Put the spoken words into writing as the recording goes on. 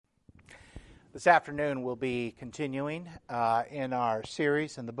This afternoon we'll be continuing in our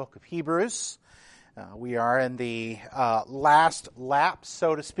series in the book of Hebrews. We are in the last lap,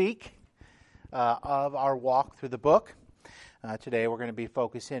 so to speak, of our walk through the book. Today we're going to be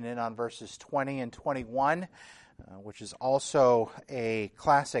focusing in on verses 20 and 21, which is also a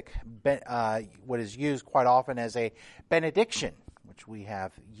classic, what is used quite often as a benediction, which we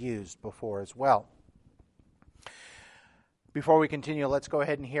have used before as well. Before we continue, let's go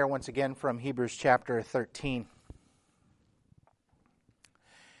ahead and hear once again from Hebrews chapter 13.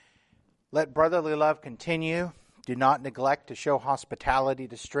 Let brotherly love continue. Do not neglect to show hospitality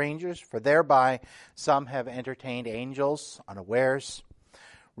to strangers, for thereby some have entertained angels unawares.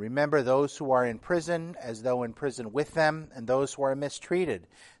 Remember those who are in prison, as though in prison with them, and those who are mistreated,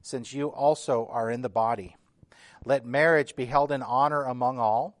 since you also are in the body. Let marriage be held in honor among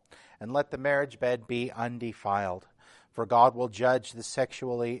all, and let the marriage bed be undefiled. For God will judge the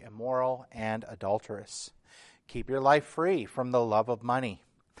sexually immoral and adulterous. Keep your life free from the love of money,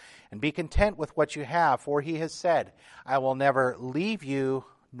 and be content with what you have, for he has said, I will never leave you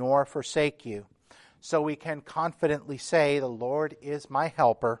nor forsake you. So we can confidently say, the Lord is my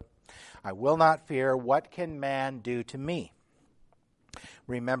helper. I will not fear. What can man do to me?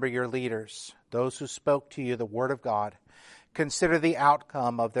 Remember your leaders, those who spoke to you the word of God. Consider the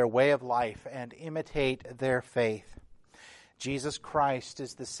outcome of their way of life and imitate their faith. Jesus Christ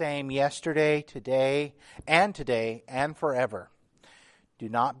is the same yesterday, today, and forever. Do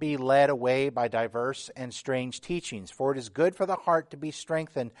not be led away by diverse and strange teachings, for it is good for the heart to be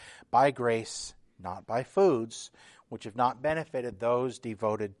strengthened by grace, not by foods, which have not benefited those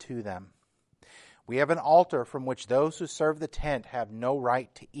devoted to them. We have an altar from which those who serve the tent have no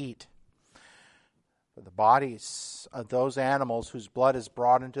right to eat. For the bodies of those animals whose blood is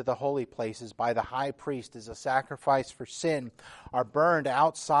brought into the holy places by the high priest as a sacrifice for sin are burned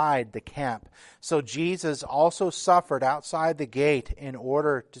outside the camp. So Jesus also suffered outside the gate in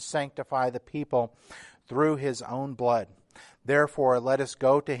order to sanctify the people through his own blood. Therefore, let us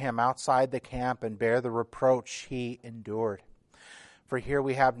go to him outside the camp and bear the reproach he endured. For here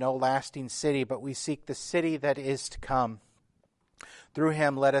we have no lasting city, but we seek the city that is to come. Through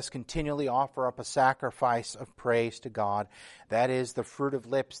him let us continually offer up a sacrifice of praise to God. That is the fruit of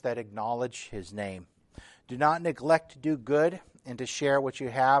lips that acknowledge his name. Do not neglect to do good and to share what you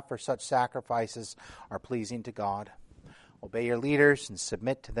have, for such sacrifices are pleasing to God. Obey your leaders and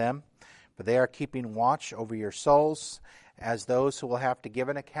submit to them, for they are keeping watch over your souls as those who will have to give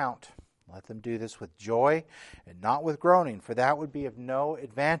an account. Let them do this with joy and not with groaning, for that would be of no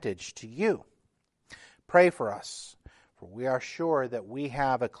advantage to you. Pray for us. For we are sure that we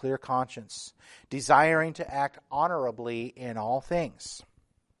have a clear conscience, desiring to act honorably in all things.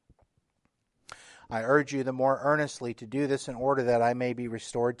 I urge you the more earnestly to do this in order that I may be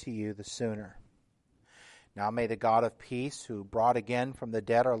restored to you the sooner. Now may the God of peace, who brought again from the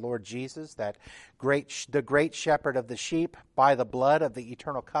dead our Lord Jesus, the great shepherd of the sheep, by the blood of the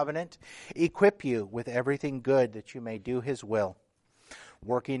eternal covenant, equip you with everything good that you may do his will,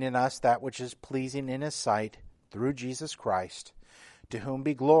 working in us that which is pleasing in his sight, through Jesus Christ, to whom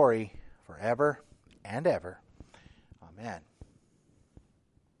be glory forever and ever. Amen.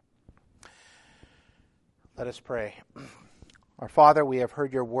 Let us pray. Our Father, we have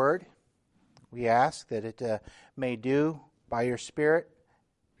heard your word. We ask that it may do by your Spirit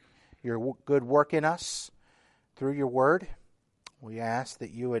your good work in us through your word. We ask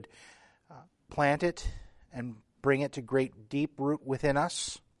that you would plant it and bring it to great deep root within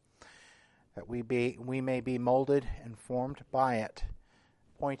us, that we may be molded and formed by it,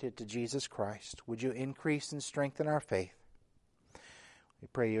 pointed to Jesus Christ. Would you increase and strengthen our faith? We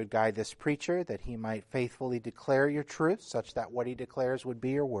pray you would guide this preacher, that he might faithfully declare your truth, such that what he declares would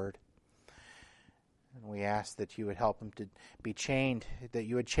be your word. And we ask that you would help him to be chained, that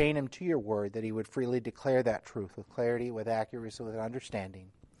you would chain him to your word, that he would freely declare that truth with clarity, with accuracy, with understanding.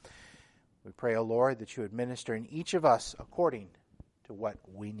 We pray, O Lord, that you would minister in each of us according to what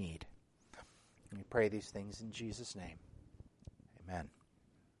we need. We pray these things in Jesus' name. Amen.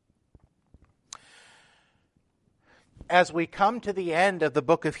 As we come to the end of the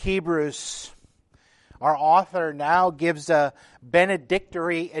book of Hebrews, our author now gives a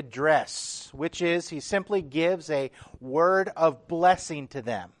benedictory address, which is he simply gives a word of blessing to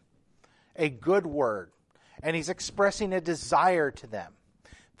them, a good word, and he's expressing a desire to them.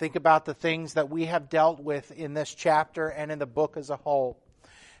 Think about the things that we have dealt with in this chapter and in the book as a whole.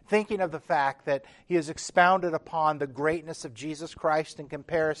 Thinking of the fact that he has expounded upon the greatness of Jesus Christ in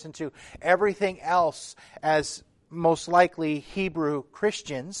comparison to everything else as most likely Hebrew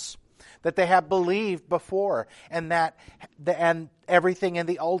Christians, that they have believed before, and everything in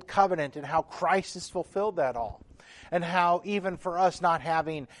the Old Covenant, and how Christ has fulfilled that all. And how even for us not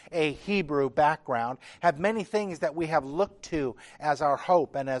having a Hebrew background, have many things that we have looked to as our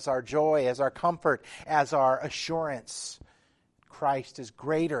hope and as our joy, as our comfort, as our assurance. Christ is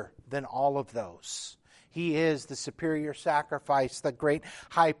greater than all of those. He is the superior sacrifice, the great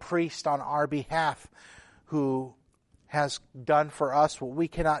high priest on our behalf, who has done for us what we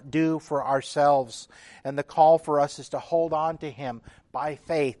cannot do for ourselves. And the call for us is to hold on to Him by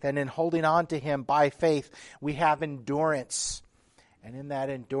faith. And in holding on to Him by faith, we have endurance. And in that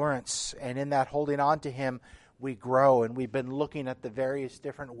endurance and in that holding on to Him, we grow. And we've been looking at the various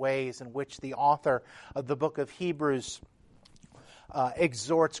different ways in which the author of the book of Hebrews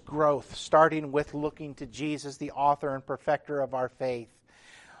exhorts growth, starting with looking to Jesus, the author and perfecter of our faith.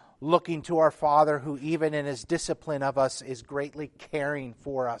 Looking to our Father, who even in His discipline of us is greatly caring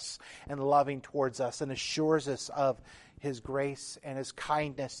for us and loving towards us, and assures us of His grace and His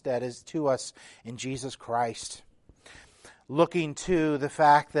kindness that is to us in Jesus Christ. Looking to the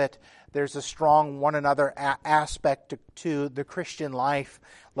fact that there's a strong one another aspect to the Christian life.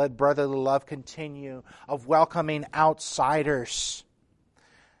 Let brotherly love continue, of welcoming outsiders,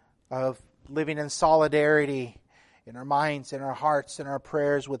 of living in solidarity in our minds, in our hearts, in our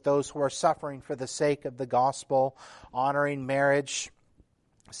prayers with those who are suffering for the sake of the gospel, honoring marriage,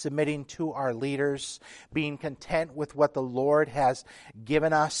 submitting to our leaders, being content with what the Lord has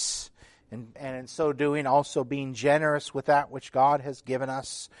given us, and in so doing also being generous with that which God has given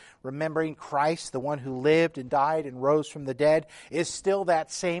us. Remembering Christ, the one who lived and died and rose from the dead, is still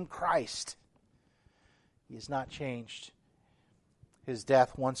that same Christ. He has not changed. His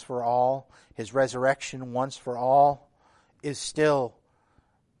death once for all, His resurrection once for all, is still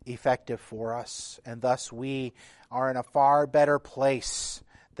effective for us. And thus we are in a far better place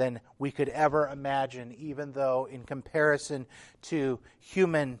than we could ever imagine, even though in comparison to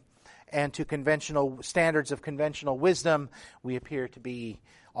human and to conventional standards of conventional wisdom, we appear to be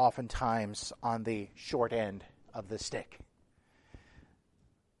oftentimes on the short end of the stick.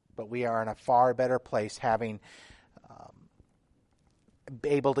 But we are in a far better place, having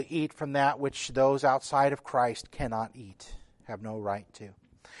able to eat from that which those outside of Christ cannot eat, have no right to.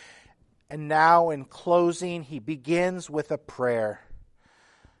 And now in closing, he begins with a prayer,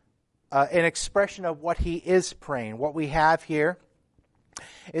 an expression of what he is praying. What we have here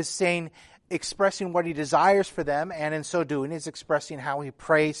is saying, expressing what he desires for them, and in so doing is expressing how he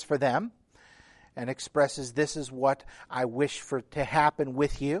prays for them, and expresses, this is what I wish for to happen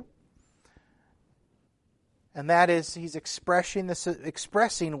with you. And that is, he's expressing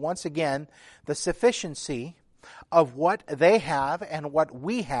once again the sufficiency of what they have and what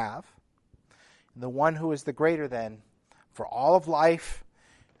we have, the one who is the greater than, for all of life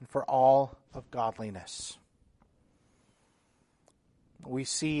and for all of godliness. We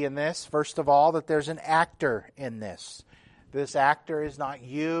see in this, first of all, that there's an actor in this. This actor is not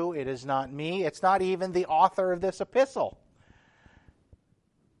you, it is not me, it's not even the author of this epistle.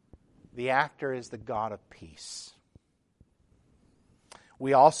 The actor is the God of peace.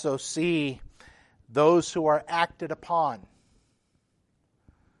 We also see those who are acted upon.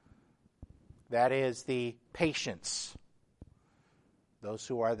 That is the patients. Those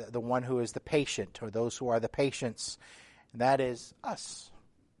who are the one who is the patient, or those who are the patients. And that is us,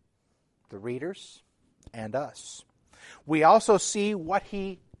 the readers, and us. We also see what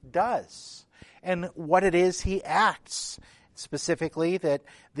he does and what it is he acts. Specifically, that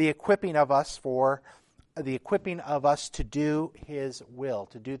the equipping of us to do his will,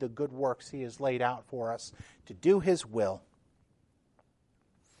 to do the good works he has laid out for us, to do his will.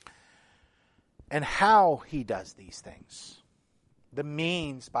 And how he does these things. The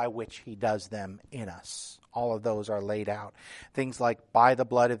means by which he does them in us. All of those are laid out. Things like by the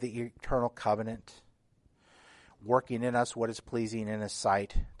blood of the eternal covenant, working in us what is pleasing in his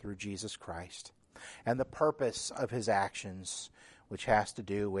sight through Jesus Christ. And the purpose of his actions, which has to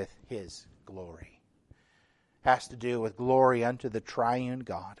do with his glory. Has to do with glory unto the triune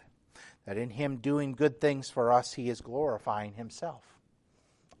God. That in him doing good things for us, he is glorifying himself.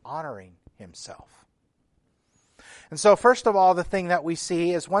 Honoring himself. And so first of all, the thing that we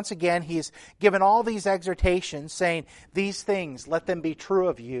see is once again, he's given all these exhortations saying, these things, let them be true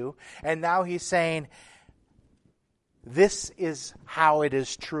of you. And now he's saying, this is how it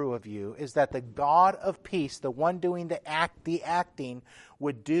is true of you, is that the God of peace, the one doing the acting,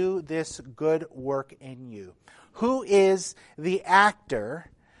 would do this good work in you. Who is the actor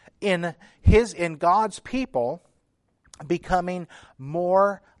in God's people becoming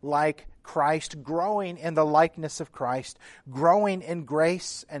more like Christ, growing in the likeness of Christ, growing in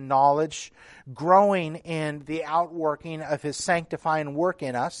grace and knowledge, growing in the outworking of His sanctifying work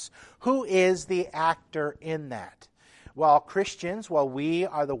in us. Who is the actor in that? Well, Christians, we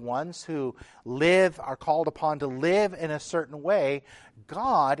are the ones who are called upon to live in a certain way.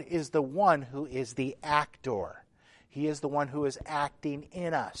 God is the one who is the actor. He is the one who is acting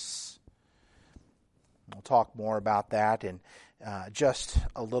in us. We'll talk more about that in just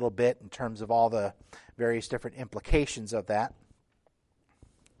a little bit in terms of all the various different implications of that.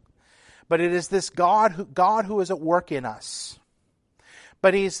 But it is this God who is at work in us.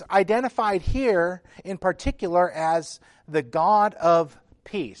 But He's identified here in particular as the God of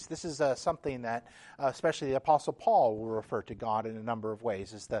peace. This is something that especially the Apostle Paul will refer to God in a number of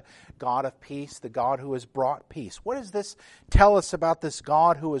ways, as the God of peace, the God who has brought peace. What does this tell us about this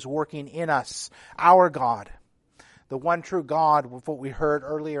God who is working in us, our God? The one true God, with what we heard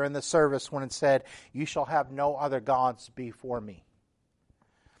earlier in the service when it said, "You shall have no other gods before me."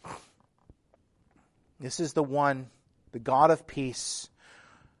 This is the one, the God of peace,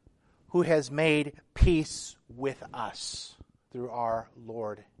 who has made peace with us through our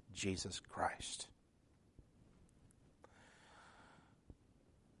Lord Jesus Christ.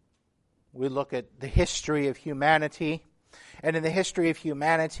 We look at the history of humanity, and in the history of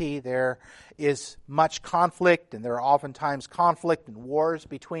humanity there is much conflict, and there are oftentimes conflict and wars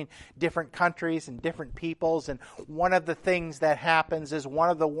between different countries and different peoples, and one of the things that happens is one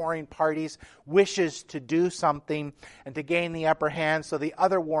of the warring parties wishes to do something and to gain the upper hand, so the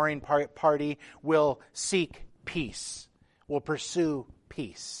other warring party will seek peace, will pursue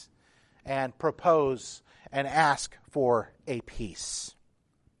peace, and propose and ask for a peace.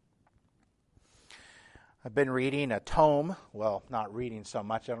 I've been reading a tome, not reading so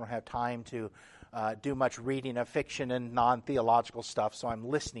much, I don't have time to do much reading of fiction and non-theological stuff, so I'm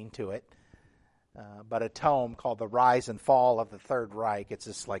listening to it. But a tome called The Rise and Fall of the Third Reich. It's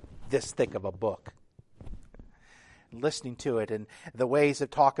just like this thick of a book. Listening to it and the ways that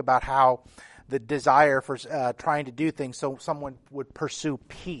talk about how the desire for trying to do things so someone would pursue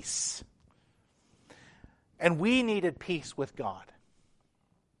peace. And we needed peace with God.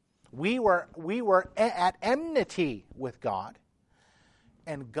 We were at enmity with God,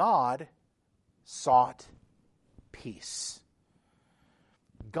 and God sought peace.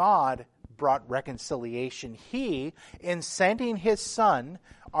 God brought reconciliation. He, in sending His Son,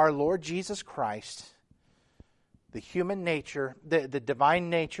 our Lord Jesus Christ, the human nature, the divine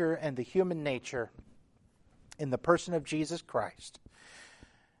nature and the human nature in the person of Jesus Christ,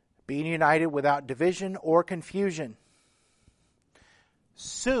 being united without division or confusion,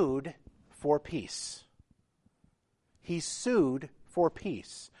 sued for peace. He sued for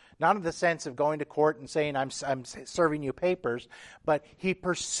peace. Not in the sense of going to court and saying, I'm serving you papers, but He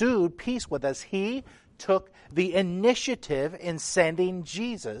pursued peace with us. He took the initiative in sending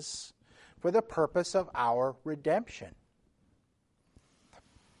Jesus for the purpose of our redemption.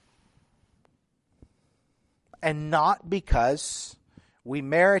 And not because we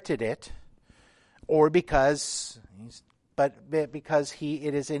merited it, or because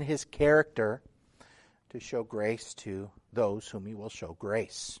it is in His character to show grace to those whom He will show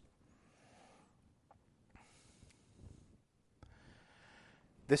grace.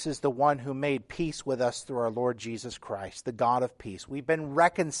 This is the one who made peace with us through our Lord Jesus Christ, the God of peace. We've been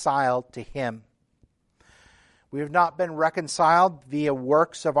reconciled to Him. We have not been reconciled via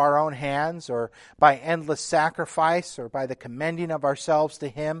works of our own hands or by endless sacrifice or by the commending of ourselves to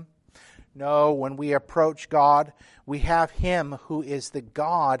Him. No, when we approach God, we have Him who is the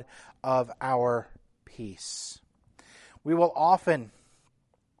God of our peace. We will often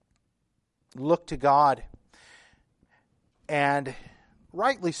look to God and,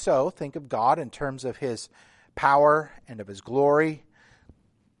 rightly so, think of God in terms of His power and of His glory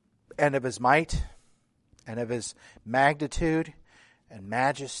and of His might and of His magnitude and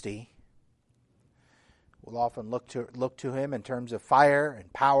majesty. We'll often look to Him in terms of fire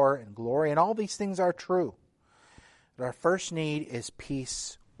and power and glory, and all these things are true. But our first need is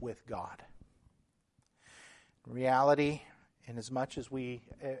peace with God. In reality, and as much as we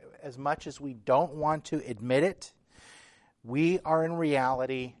don't want to admit it, we are in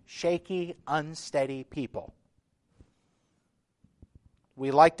reality shaky, unsteady people.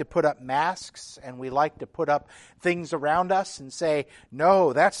 We like to put up masks and we like to put up things around us and say,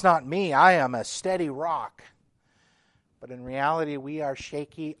 "No, that's not me. I am a steady rock." But in reality, we are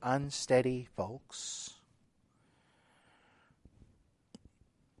shaky, unsteady folks.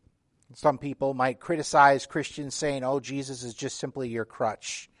 Some people might criticize Christians saying, "Oh, Jesus is just simply your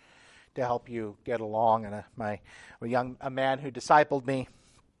crutch to help you get along." And a man who discipled me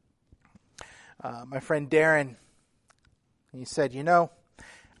my friend Darren, he said,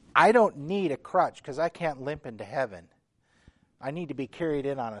 I don't need a crutch because I can't limp into heaven. I need to be carried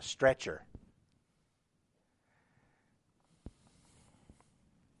in on a stretcher.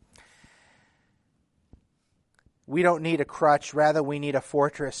 We don't need a crutch. Rather, we need a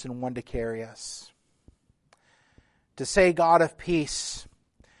fortress and one to carry us. To say God of peace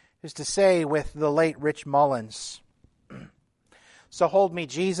is to say with the late Rich Mullins, so hold me,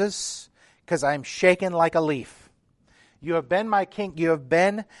 Jesus, because I'm shaken like a leaf. You have been my king. You have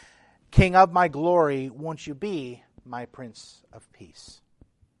been king of my glory. Won't you be my Prince of Peace?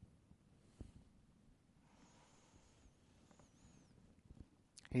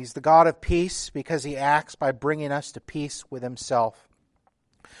 He's the God of peace because he acts by bringing us to peace with himself.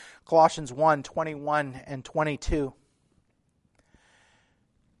 Colossians 1:21 and 22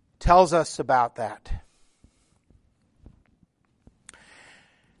 tells us about that.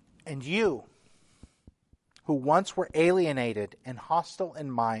 And you, who once were alienated and hostile in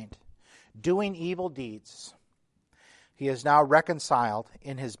mind, doing evil deeds, he is now reconciled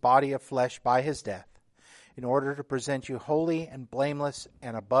in his body of flesh by his death, in order to present you holy and blameless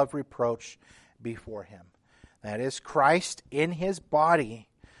and above reproach before him. That is, Christ in his body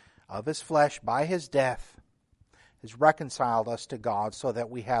of his flesh by his death has reconciled us to God so that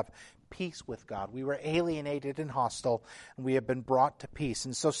we have peace with God. We were alienated and hostile, and we have been brought to peace.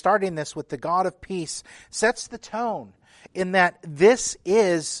 And so starting this with the God of peace sets the tone in that this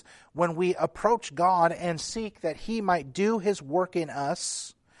is when we approach God and seek that he might do his work in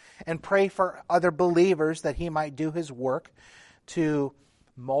us, and pray for other believers that he might do his work to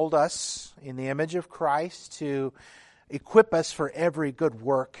mold us in the image of Christ, to equip us for every good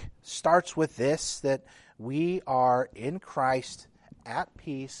work, starts with this, that we are in Christ at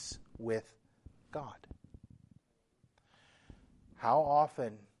peace with God. How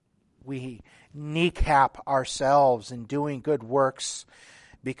often we kneecap ourselves in doing good works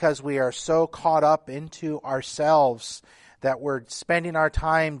because we are so caught up into ourselves that we're spending our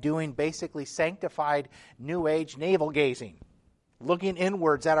time doing basically sanctified New Age navel gazing, looking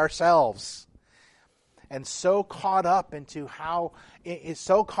inwards at ourselves, and so caught up into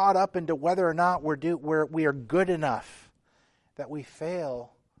whether or not we are good enough that we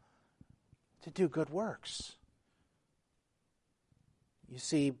fail to do good works. You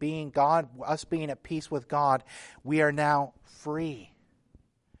see, us being at peace with God, we are now free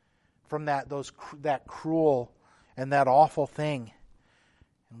from that cruel and that awful thing.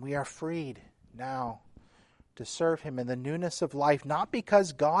 And we are freed now to serve him in the newness of life, not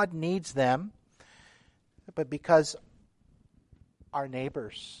because God needs them, but because our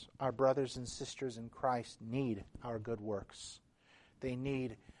neighbors, our brothers and sisters in Christ, need our good works. They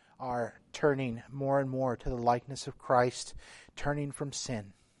need our turning more and more to the likeness of Christ, turning from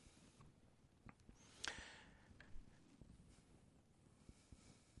sin.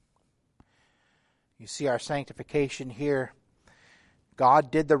 You see our sanctification here.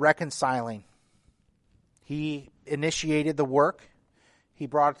 God did the reconciling. He initiated the work. He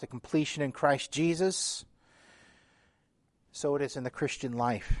brought it to completion in Christ Jesus. So it is in the Christian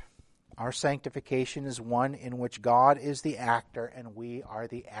life. Our sanctification is one in which God is the actor and we are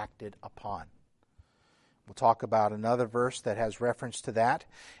the acted upon. We'll talk about another verse that has reference to that.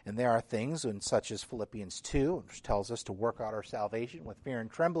 And there are things such as Philippians 2, which tells us to work out our salvation with fear and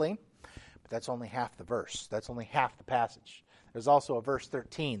trembling. That's only half the verse. That's only half the passage. There's also a verse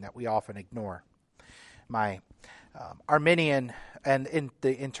 13 that we often ignore. My Arminian, and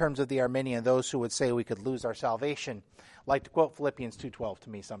in terms of the Arminian, those who would say we could lose our salvation, like to quote Philippians 2:12 to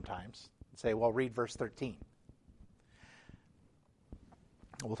me sometimes and say, well, read verse 13.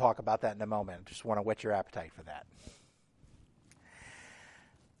 We'll talk about that in a moment. I just want to whet your appetite for that.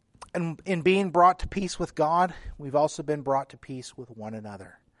 And in being brought to peace with God, we've also been brought to peace with one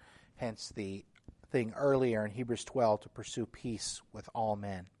another. Hence the thing earlier in Hebrews 12 to pursue peace with all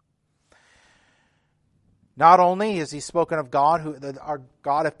men. Not only is he spoken of God, our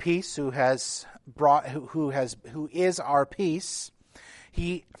God of peace, who is our peace,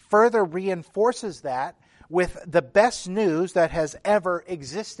 he further reinforces that with the best news that has ever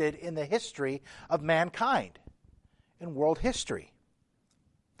existed in the history of mankind, in world history.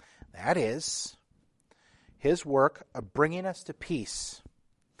 That is, his work of bringing us to peace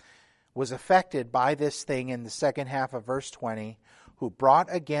was affected by this thing in the second half of verse 20, who brought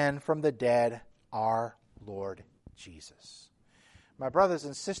again from the dead our Lord Jesus. My brothers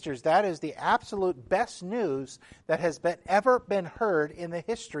and sisters, that is the absolute best news that has ever been heard in the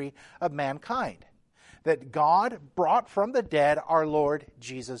history of mankind. That God brought from the dead our Lord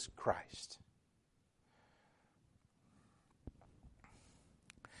Jesus Christ.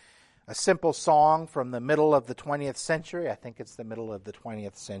 a simple song from the middle of the 20th century. I think it's the middle of the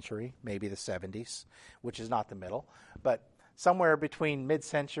 20th century, maybe the 70s, which is not the middle, but somewhere between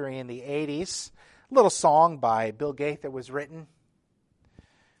mid-century and the 80s. A little song by Bill Gaither was written.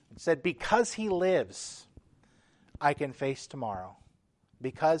 It said, "Because he lives, I can face tomorrow.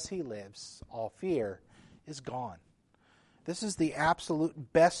 Because he lives, all fear is gone." This is the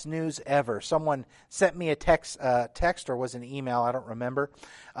absolute best news ever. Someone sent me a text or was an email, I don't remember,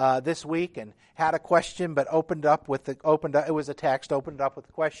 this week, and had a question, but it was a text, opened it up with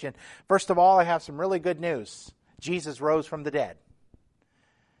a question. First of all, I have some really good news. Jesus rose from the dead.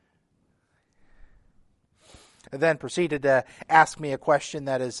 And then proceeded to ask me a question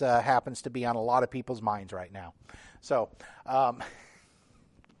that happens to be on a lot of people's minds right now. So,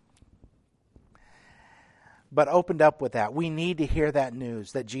 but opened up with that. We need to hear that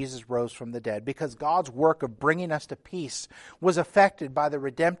news that Jesus rose from the dead, because God's work of bringing us to peace was affected by the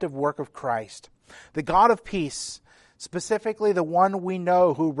redemptive work of Christ. The God of peace, specifically the one we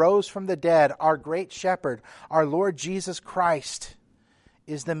know who rose from the dead, our great shepherd, our Lord Jesus Christ,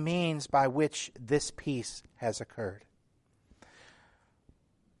 is the means by which this peace has occurred.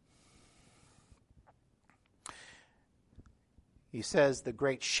 He says the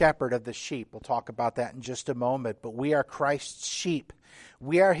great shepherd of the sheep. We'll talk about that in just a moment. But we are Christ's sheep.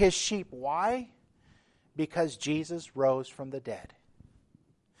 We are his sheep. Why? Because Jesus rose from the dead.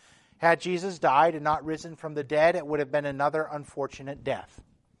 Had Jesus died and not risen from the dead, it would have been another unfortunate death.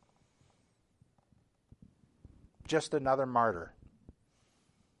 Just another martyr.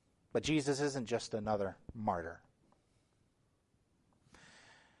 But Jesus isn't just another martyr.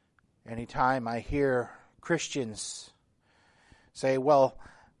 Anytime I hear Christians say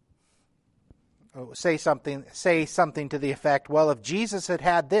something to the effect, well, if Jesus had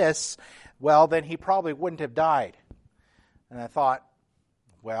had this, well, then he probably wouldn't have died. And I thought,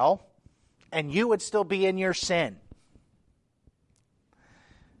 well, and you would still be in your sin.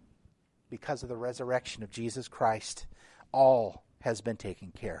 Because of the resurrection of Jesus Christ, all has been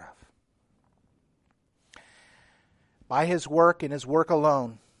taken care of. By his work and his work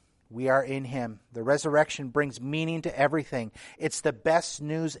alone, we are in him. The resurrection brings meaning to everything. It's the best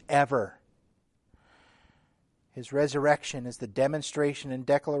news ever. His resurrection is the demonstration and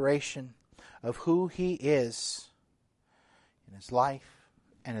declaration of who he is in his life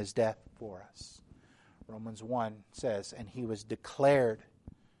and his death for us. Romans 1 says, "And he was declared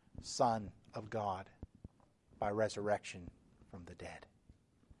Son of God by resurrection from the dead."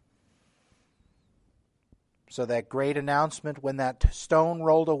 So that great announcement, when that stone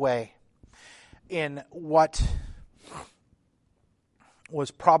rolled away in what was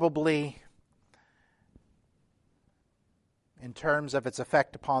probably, in terms of its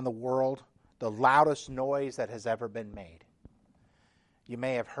effect upon the world, the loudest noise that has ever been made. You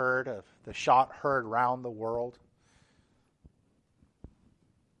may have heard of the shot heard round the world.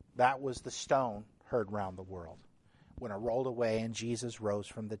 That was the stone heard round the world when it rolled away and Jesus rose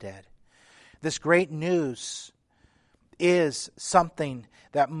from the dead. This great news is something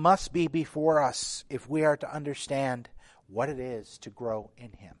that must be before us if we are to understand what it is to grow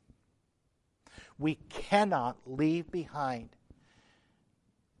in him. We cannot leave behind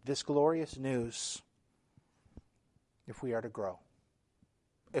this glorious news if we are to grow,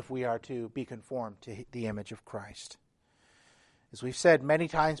 if we are to be conformed to the image of Christ. As we've said many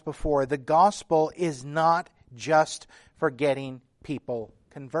times before, the gospel is not just for getting people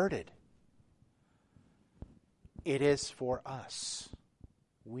converted. It is for us.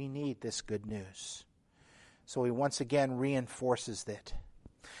 We need this good news. So he once again reinforces it.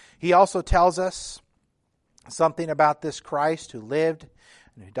 He also tells us something about this Christ who lived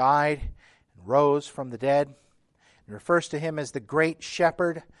and who died and rose from the dead. He refers to him as the great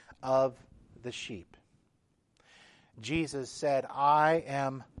shepherd of the sheep. Jesus said, "I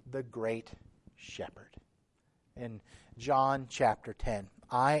am the great shepherd." In John chapter 10,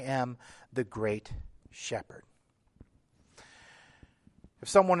 I am the great shepherd. If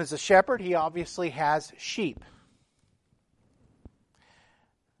someone is a shepherd, he obviously has sheep.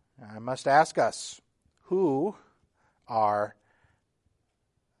 I must ask us, who are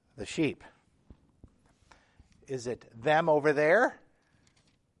the sheep? Is it them over there?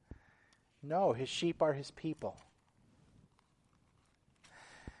 No, his sheep are his people.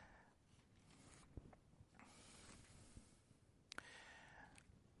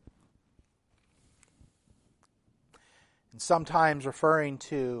 And sometimes referring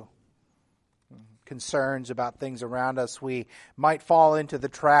to concerns about things around us, we might fall into the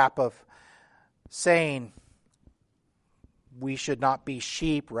trap of saying we should not be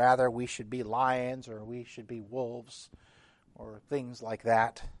sheep, rather we should be lions, or we should be wolves, or things like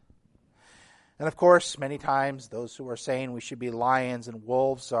that. And of course, many times those who are saying we should be lions and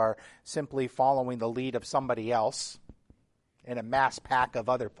wolves are simply following the lead of somebody else in a mass pack of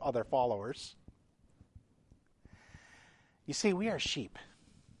other followers. You see, we are sheep.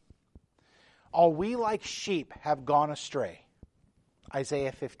 All we like sheep have gone astray.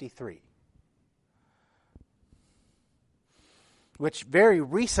 Isaiah 53. Which very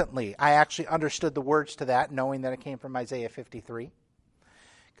recently I actually understood the words to that, knowing that it came from Isaiah 53.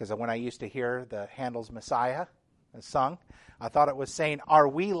 Because when I used to hear the Handel's Messiah sung, I thought it was saying, are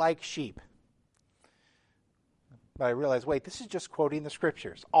we like sheep? But I realized, wait, this is just quoting the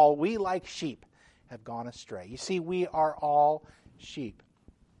scriptures. All we like sheep have gone astray. You see, we are all sheep.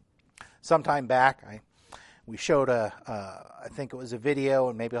 Sometime back, we showed I think it was a video,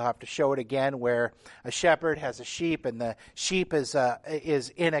 and maybe I'll have to show it again, where a shepherd has a sheep, and the sheep is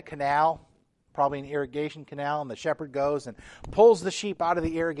in a canal, probably an irrigation canal, and the shepherd goes and pulls the sheep out of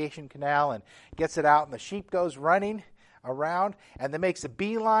the irrigation canal and gets it out, and the sheep goes running around and then makes a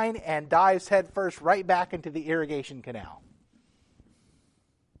beeline and dives headfirst right back into the irrigation canal.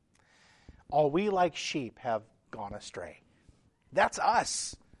 All we like sheep have gone astray. That's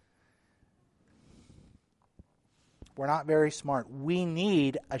us. We're not very smart. We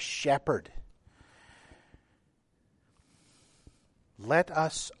need a shepherd. Let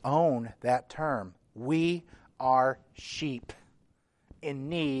us own that term. We are sheep in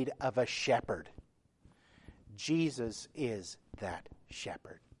need of a shepherd. Jesus is that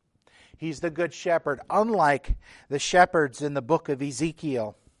shepherd. He's the good shepherd, unlike the shepherds in the book of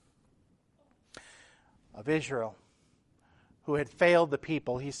Ezekiel of Israel, who had failed the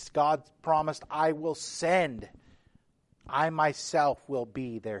people. God promised, I will send. I myself will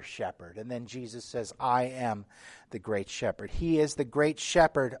be their shepherd. And then Jesus says, I am the great shepherd. He is the great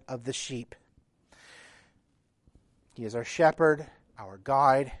shepherd of the sheep. He is our shepherd, our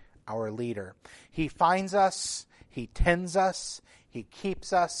guide, our leader. He finds us, he tends us, he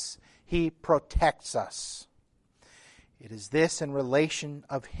keeps us, he protects us. It is this in relation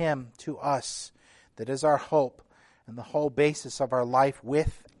of him to us that is our hope and the whole basis of our life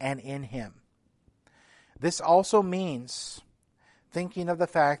with and in him. This also means, thinking of the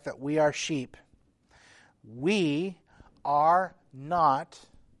fact that we are sheep, we are not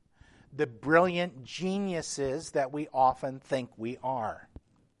the brilliant geniuses that we often think we are.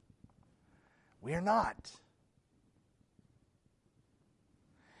 We are not.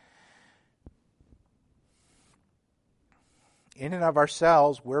 In and of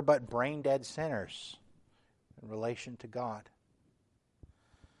ourselves, we're but brain-dead sinners in relation to God.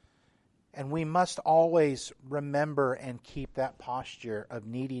 And we must always remember and keep that posture of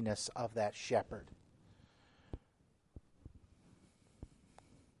neediness of that shepherd.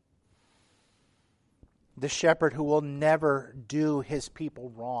 The shepherd who will never do his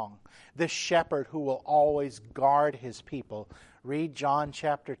people wrong. The shepherd who will always guard his people. Read John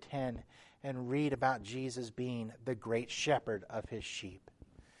chapter 10 and read about Jesus being the great shepherd of his sheep.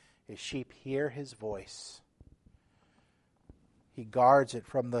 His sheep hear his voice. He guards it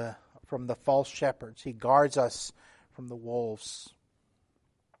from the false shepherds. He guards us from the wolves.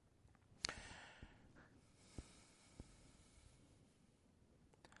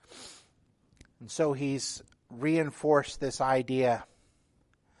 And so he's reinforced this idea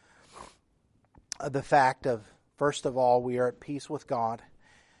of the fact of, first of all, we are at peace with God.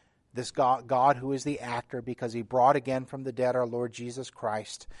 This God who is the actor, because he brought again from the dead our Lord Jesus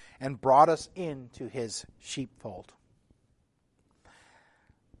Christ and brought us into his sheepfold.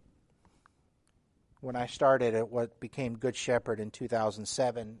 When I started at what became Good Shepherd in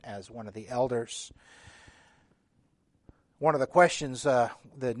 2007 as one of the elders, one of the questions, the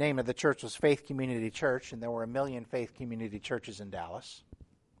name of the church was Faith Community Church, and there were 1 million Faith Community churches in Dallas.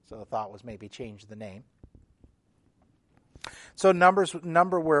 So the thought was maybe change the name. So a number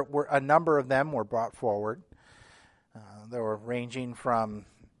of them were brought forward. They were ranging from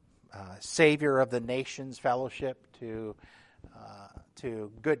Savior of the Nations Fellowship to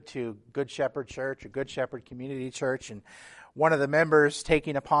Good Shepherd Church or Good Shepherd Community Church. And one of the members,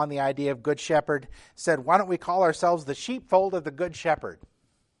 taking upon the idea of Good Shepherd, said, why don't we call ourselves the sheepfold of the Good Shepherd?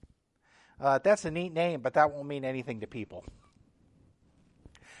 That's a neat name, but that won't mean anything to people.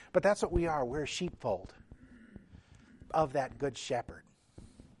 But that's what we are. We're a sheepfold of that Good Shepherd.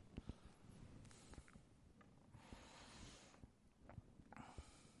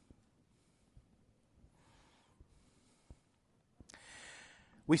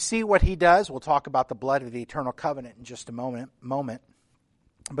 We see what he does. We'll talk about the blood of the eternal covenant in just a moment.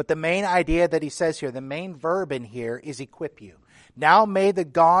 But the main idea that he says here, the main verb in here is equip you. Now may the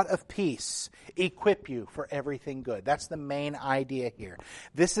God of peace equip you for everything good. That's the main idea here.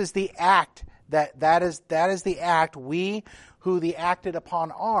 This is the act That is the act we who the acted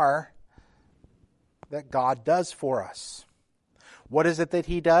upon are that God does for us. What is it that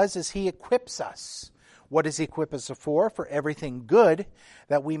He does? Is He equips us. What does He equip us for? For everything good,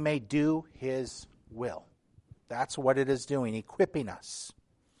 that we may do His will. That's what it is doing, equipping us.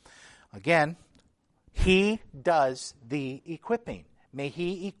 Again, He does the equipping. May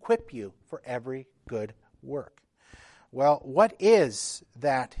He equip you for every good work. Well, what is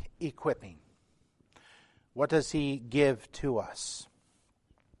that equipping? What does He give to us?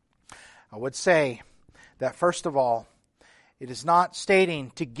 I would say that first of all, it is not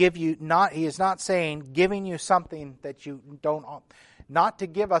stating to give you, He is not saying giving you something that you don't, not to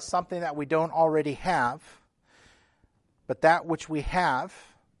give us something that we don't already have, but that which we have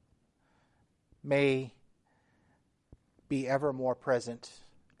may be ever more present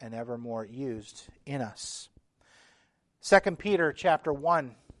and ever more used in us. 2 Peter chapter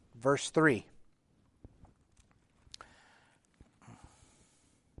 1, verse 3.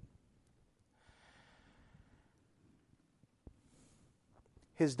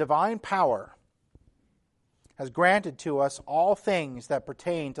 His divine power has granted to us all things that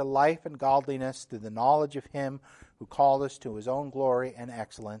pertain to life and godliness through the knowledge of Him who called us to His own glory and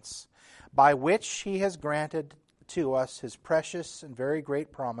excellence, by which He has granted to us His precious and very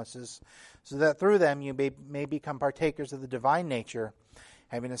great promises, so that through them you may become partakers of the divine nature,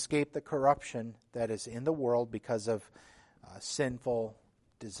 having escaped the corruption that is in the world because of sinful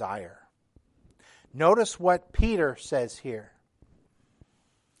desire. Notice what Peter says here.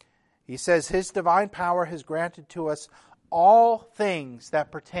 He says His divine power has granted to us all things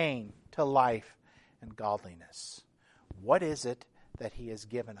that pertain to life and godliness. What is it that He has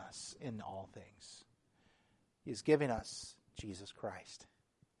given us in all things? He has given us Jesus Christ.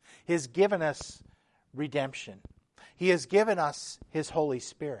 He has given us redemption. He has given us His Holy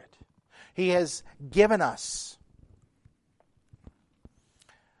Spirit. He has given us,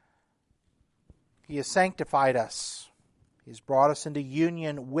 He has sanctified us. He's brought us into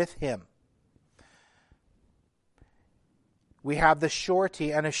union with Him. We have the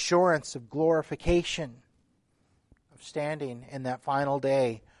surety and assurance of glorification, of standing in that final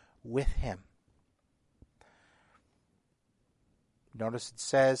day with Him. Notice it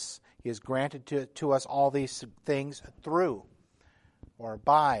says He has granted to us all these things through or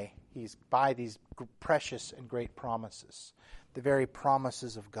by these precious and great promises, the very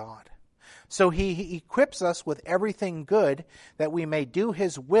promises of God. So He equips us with everything good that we may do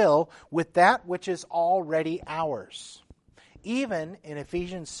His will with that which is already ours. Even in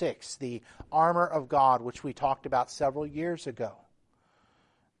Ephesians 6, the armor of God, which we talked about several years ago.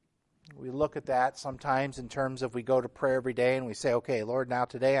 We look at that sometimes in terms of we go to prayer every day and we say, okay, Lord, now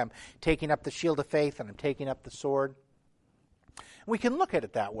today I'm taking up the shield of faith and I'm taking up the sword. We can look at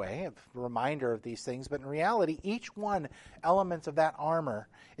it that way, a reminder of these things, but in reality, each one element of that armor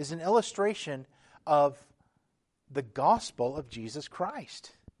is an illustration of the gospel of Jesus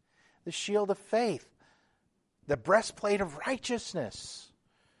Christ. The shield of faith, the breastplate of righteousness,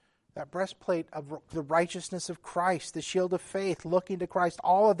 that breastplate of the righteousness of Christ, the shield of faith, looking to Christ,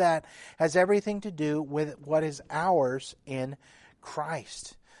 all of that has everything to do with what is ours in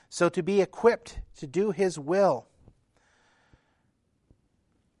Christ. So to be equipped to do His will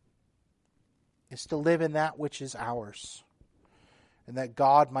is to live in that which is ours, and that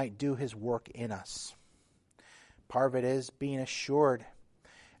God might do His work in us. Part of it is being assured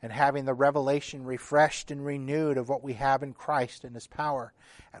and having the revelation refreshed and renewed of what we have in Christ and His power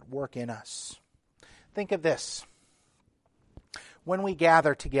at work in us. Think of this. When we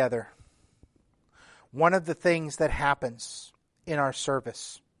gather together, one of the things that happens in our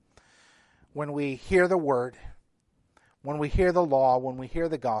service, when we hear the Word, when we hear the law, when we hear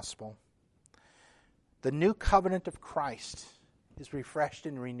the gospel, the new covenant of Christ is refreshed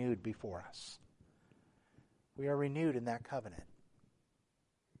and renewed before us. We are renewed in that covenant.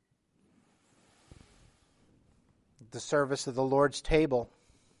 The service of the Lord's table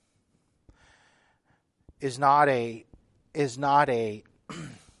is not a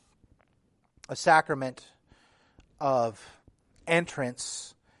sacrament of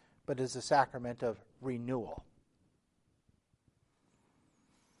entrance, but is a sacrament of renewal.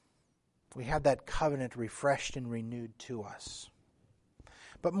 We have that covenant refreshed and renewed to us.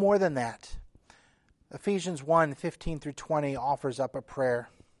 But more than that, Ephesians 1:15 through 20 offers up a prayer,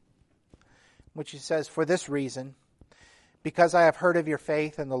 which he says, "For this reason, because I have heard of your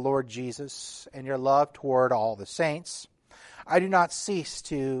faith in the Lord Jesus and your love toward all the saints, I do not cease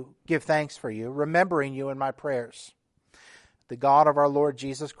to give thanks for you, remembering you in my prayers. The God of our Lord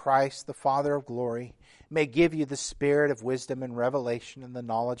Jesus Christ, the Father of glory, may give you the spirit of wisdom and revelation and the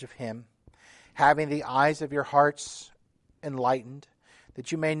knowledge of Him, having the eyes of your hearts enlightened,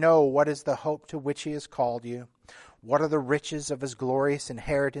 that you may know what is the hope to which he has called you, what are the riches of his glorious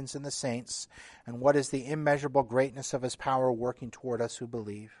inheritance in the saints, and what is the immeasurable greatness of his power working toward us who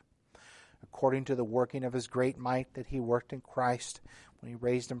believe, according to the working of his great might that he worked in Christ when he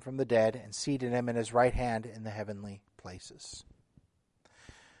raised him from the dead and seated him in his right hand in the heavenly places.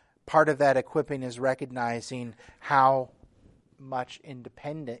 Part of that equipping is recognizing how much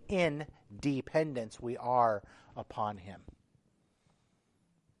independence we are upon him.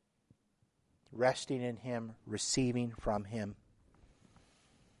 Resting in him, receiving from him.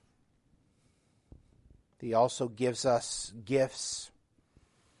 He also gives us gifts,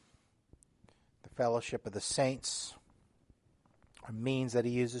 the fellowship of the saints, are means that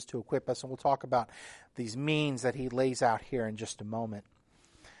he uses to equip us. And we'll talk about these means that he lays out here in just a moment,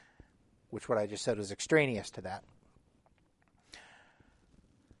 which what I just said was extraneous to that.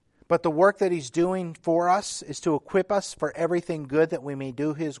 But the work that he's doing for us is to equip us for everything good that we may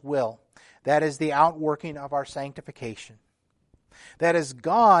do his will. That is the outworking of our sanctification. That is,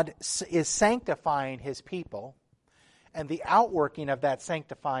 God is sanctifying his people, and the outworking of that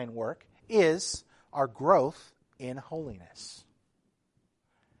sanctifying work is our growth in holiness.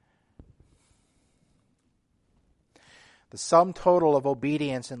 The sum total of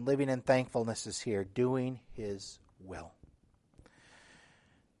obedience and living in thankfulness is here, doing his will.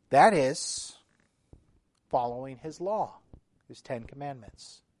 That is following his law, his 10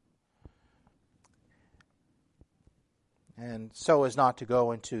 Commandments. And so as not to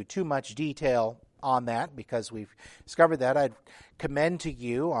go into too much detail on that, because we've discovered that, I'd commend to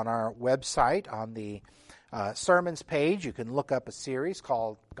you on our website, on the sermons page, you can look up a series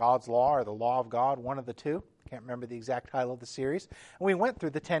called God's Law or the Law of God, one of the two. Can't remember the exact title of the series. And we went through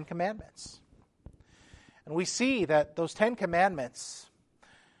the 10 Commandments. And we see that those 10 Commandments,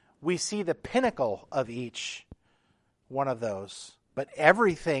 we see the pinnacle of each one of those. But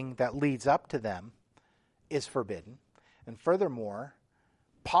everything that leads up to them is forbidden. And furthermore,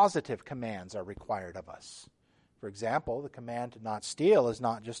 positive commands are required of us. For example, the command to not steal is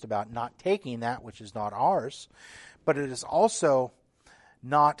not just about not taking that which is not ours, but it is also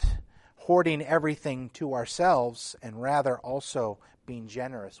not hoarding everything to ourselves, and rather also being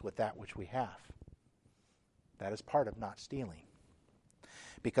generous with that which we have. That is part of not stealing,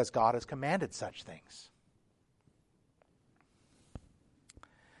 because God has commanded such things.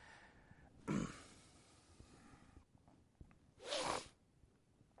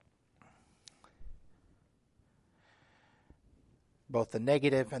 Both the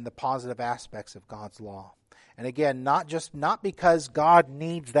negative and the positive aspects of God's law. And again, not because God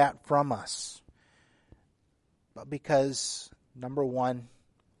needs that from us, but because, number one,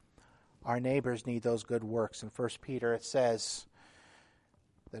 our neighbors need those good works. In 1 Peter it says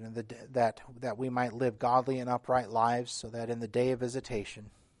that that we might live godly and upright lives, so that in the day of visitation,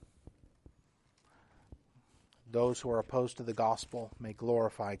 those who are opposed to the gospel may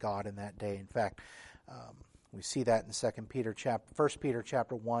glorify God in that day. In fact, we see that in 1 Peter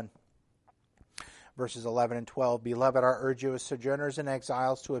chapter 1. Verses 11 and 12, Beloved, I urge you as sojourners and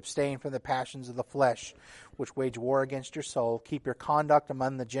exiles to abstain from the passions of the flesh, which wage war against your soul. Keep your conduct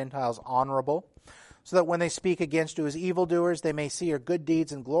among the Gentiles honorable, so that when they speak against you as evildoers, they may see your good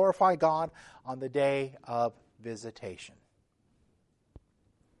deeds and glorify God on the day of visitation.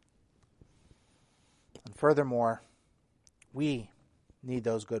 And furthermore, we need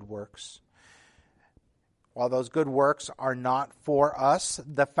those good works. While those good works are not for us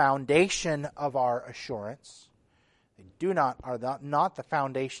the foundation of our assurance, they are not the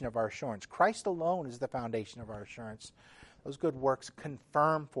foundation of our assurance. Christ alone is the foundation of our assurance. Those good works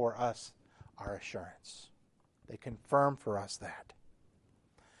confirm for us our assurance. They confirm for us that.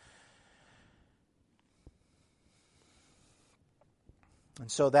 And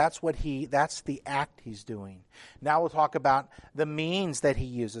so that's the act he's doing. Now we'll talk about the means that he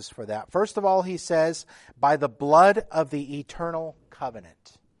uses for that. First of all, he says, by the blood of the eternal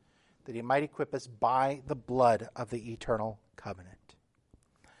covenant. That he might equip us by the blood of the eternal covenant.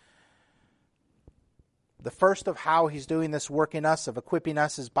 The first of how he's doing this work in us, of equipping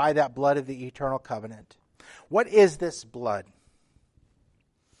us, is by that blood of the eternal covenant. What is this blood?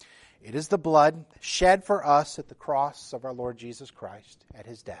 It is the blood shed for us at the cross of our Lord Jesus Christ at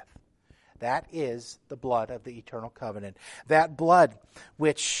his death. That is the blood of the eternal covenant. That blood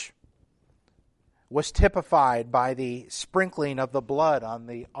which was typified by the sprinkling of the blood on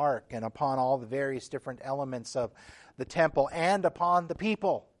the ark and upon all the various different elements of the temple and upon the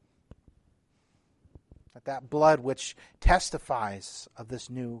people. That blood which testifies of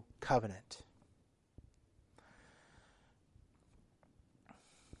this new covenant.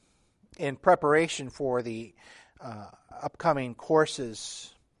 in preparation for the upcoming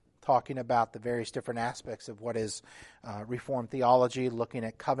courses talking about the various different aspects of what is Reformed theology, looking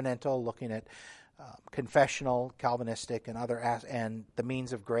at covenantal, looking at confessional, Calvinistic, and and the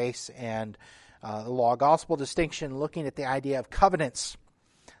means of grace, and the law-gospel distinction, looking at the idea of covenants.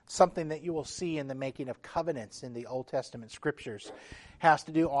 Something that you will see in the making of covenants in the Old Testament scriptures has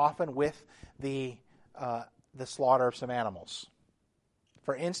to do often with the slaughter of some animals.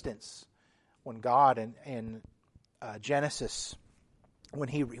 For instance, when God in Genesis, when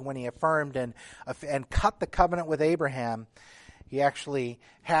he affirmed and cut the covenant with Abraham, he actually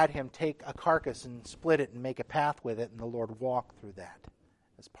had him take a carcass and split it and make a path with it, and the Lord walked through that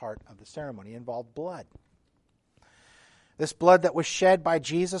as part of the ceremony. It involved blood. This blood that was shed by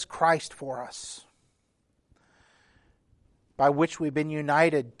Jesus Christ for us, by which we've been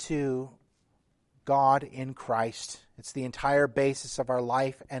united to God in Christ. It's the entire basis of our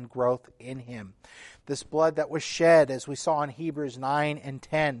life and growth in Him. This blood that was shed, as we saw in Hebrews 9 and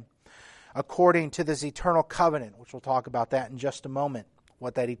 10, according to this eternal covenant, which we'll talk about that in just a moment,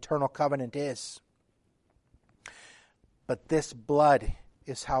 what that eternal covenant is. But this blood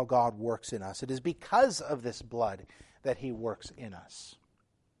is how God works in us. It is because of this blood that He works in us.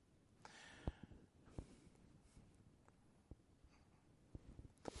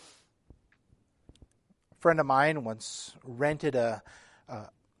 A friend of mine once rented at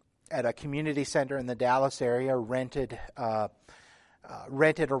a community center in the Dallas area, rented a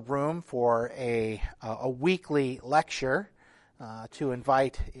room for a weekly lecture to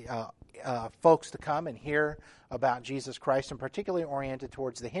invite folks to come and hear about Jesus Christ, and particularly oriented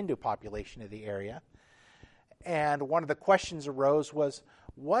towards the Hindu population of the area. And one of the questions arose was,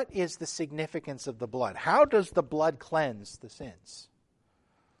 what is the significance of the blood? How does the blood cleanse the sins?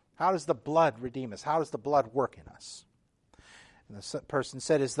 How does the blood redeem us? How does the blood work in us? And the person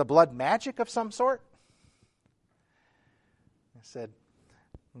said, is the blood magic of some sort? I said,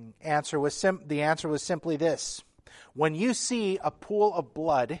 the answer was simply this. When you see a pool of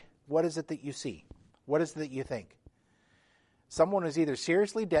blood, what is it that you see? What is it that you think? Someone is either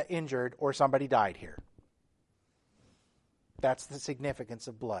seriously injured or somebody died here. That's the significance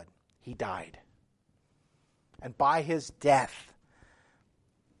of blood. He died. And by His death,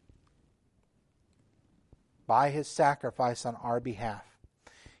 by His sacrifice on our behalf,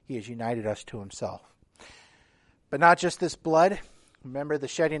 He has united us to Himself. But not just this blood. Remember, the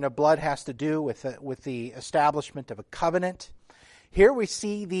shedding of blood has to do with the establishment of a covenant. Here we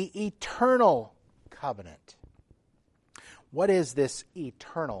see the eternal covenant. What is this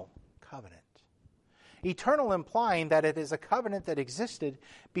eternal covenant? Eternal implying that it is a covenant that existed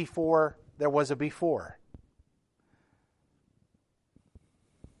before there was a before.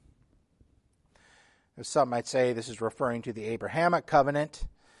 Some might say this is referring to the Abrahamic covenant,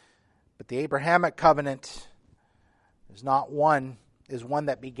 but the Abrahamic covenant is one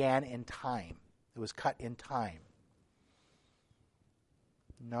that began in time. It was cut in time.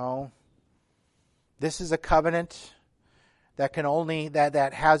 No. This is a covenant that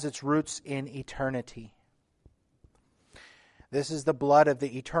that has its roots in eternity. This is the blood of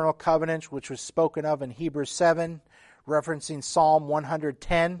the eternal covenant, which was spoken of in Hebrews 7, referencing Psalm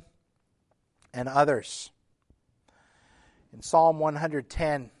 110 and others. In Psalm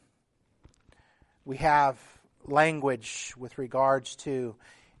 110, we have language with regards to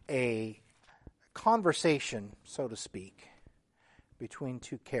a conversation, so to speak, between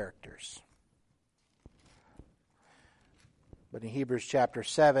two characters. But in Hebrews chapter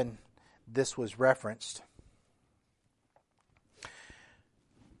 7, this was referenced.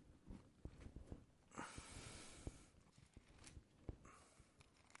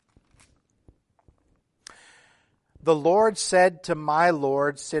 The Lord said to my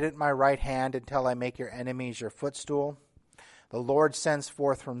Lord, sit at my right hand until I make your enemies your footstool. The Lord sends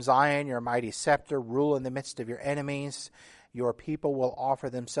forth from Zion your mighty scepter, rule in the midst of your enemies. Your people will offer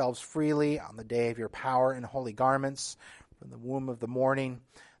themselves freely on the day of your power in holy garments. From the womb of the morning,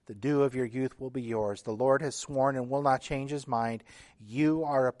 the dew of your youth will be yours. The Lord has sworn and will not change His mind. You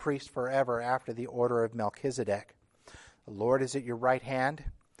are a priest forever after the order of Melchizedek. The Lord is at your right hand.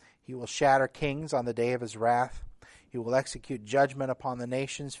 He will shatter kings on the day of His wrath. He will execute judgment upon the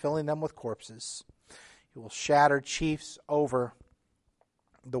nations, filling them with corpses. He will shatter chiefs over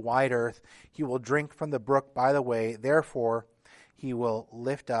the wide earth. He will drink from the brook by the way. Therefore, He will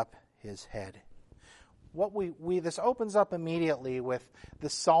lift up His head. This opens up immediately with the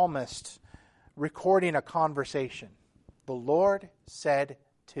psalmist recording a conversation. The Lord said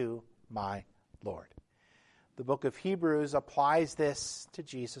to my Lord. The book of Hebrews applies this to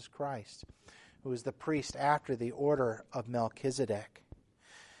Jesus Christ, who is the priest after the order of Melchizedek.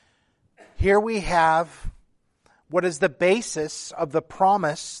 Here we have what is the basis of the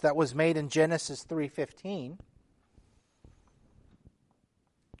promise that was made in Genesis 3:15,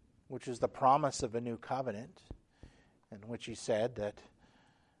 which is the promise of a new covenant, in which he said that,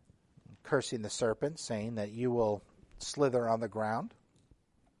 cursing the serpent, saying that you will slither on the ground,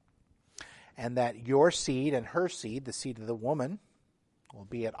 and that your seed and her seed, the seed of the woman, will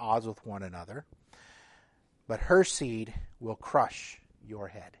be at odds with one another, but her seed will crush your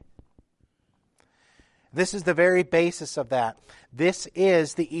head. This is the very basis of that. This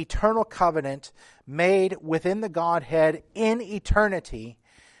is the eternal covenant made within the Godhead in eternity,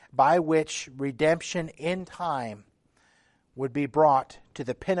 by which redemption in time would be brought to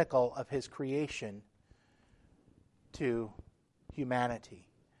the pinnacle of his creation, to humanity,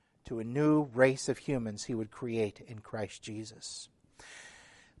 to a new race of humans he would create in Christ Jesus.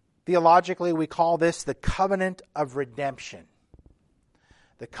 Theologically, we call this the covenant of redemption.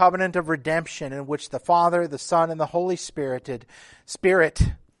 The covenant of redemption in which the Father, the Son, and the Holy Spirit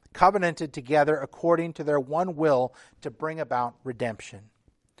covenanted together according to their one will to bring about redemption.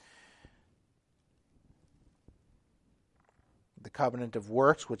 The covenant of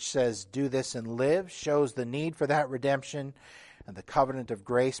works, which says, do this and live, shows the need for that redemption. And the covenant of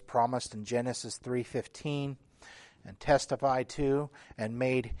grace promised in Genesis 3:15 and testified to and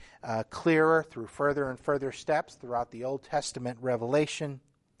made clearer through further and further steps throughout the Old Testament revelation.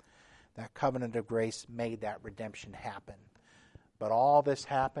 That covenant of grace made that redemption happen. But all this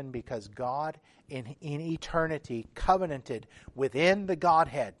happened because God in eternity covenanted within the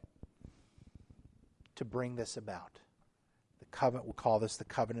Godhead to bring this about. We'll call this the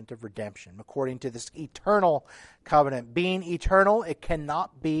covenant of redemption. According to this eternal covenant, being eternal, it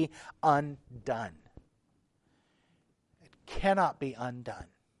cannot be undone. It cannot be undone.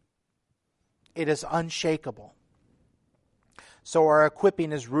 It is unshakable. So our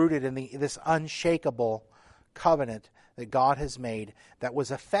equipping is rooted in this unshakable covenant that God has made that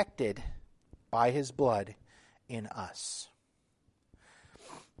was effected by his blood in us.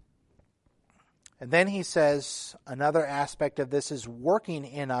 And then he says another aspect of this is working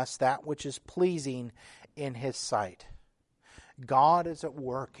in us that which is pleasing in his sight. God is at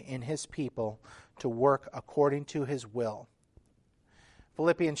work in his people to work according to his will.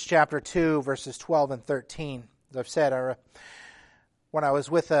 Philippians chapter 2, verses 12 and 13. As I've said, when I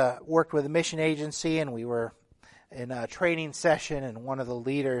was worked with a mission agency, and we were in a training session, and one of the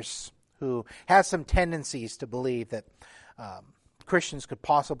leaders who has some tendencies to believe that Christians could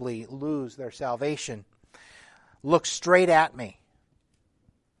possibly lose their salvation looked straight at me.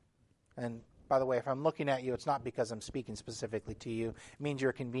 And by the way, if I'm looking at you, it's not because I'm speaking specifically to you. It means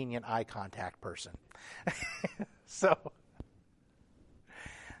you're a convenient eye contact person. So,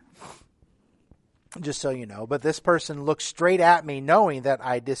 just so you know. But this person looked straight at me knowing that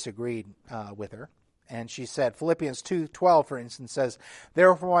I disagreed with her. And she said, Philippians 2:12, for instance, says,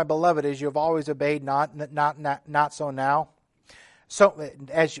 therefore, my beloved, as you have always obeyed, not so now. So,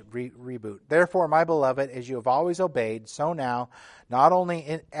 as you reboot, therefore, my beloved, as you have always obeyed, so now, not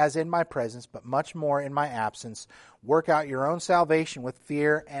only as in my presence, but much more in my absence, work out your own salvation with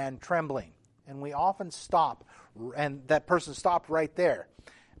fear and trembling. And we often stop, and that person stopped right there,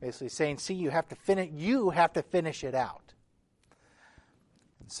 basically saying, see, you have to finish it out.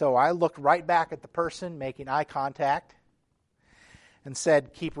 So I looked right back at the person, making eye contact, and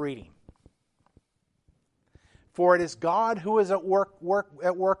said, keep reading. For it is God who is at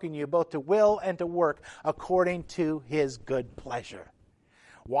work in you, both to will and to work according to his good pleasure.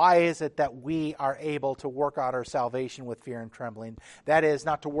 Why is it that we are able to work out our salvation with fear and trembling? That is,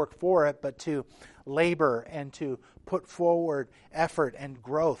 not to work for it, but to labor and to put forward effort and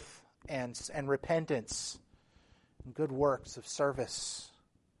growth and repentance and good works of service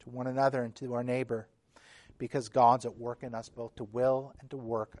to one another and to our neighbor, because God's at work in us both to will and to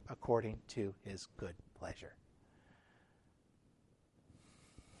work according to his good pleasure.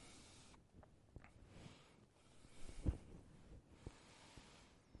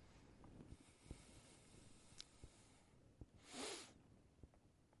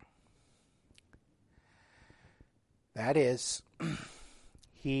 That is,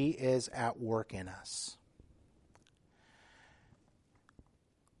 he is at work in us.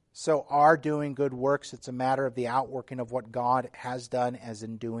 So our doing good works, it's a matter of the outworking of what God has done as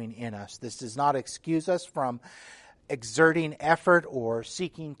in doing in us. This does not excuse us from exerting effort or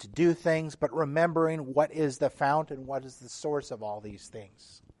seeking to do things, but remembering what is the fount and what is the source of all these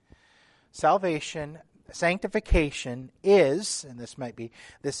things. Sanctification is, and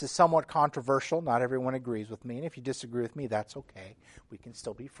this is somewhat controversial. Not everyone agrees with me, and if you disagree with me, that's okay. We can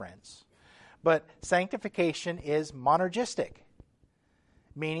still be friends. But sanctification is monergistic.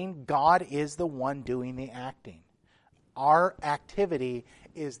 meaning God is the one doing the acting. Our activity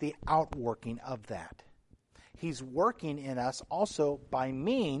is the outworking of that. He's working in us also by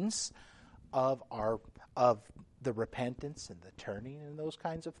means of the repentance and the turning and those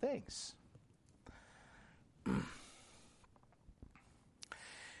kinds of things.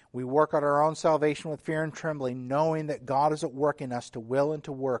 We work out our own salvation with fear and trembling, knowing that God is at work in us to will and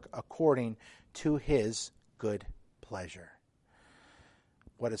to work according to His good pleasure.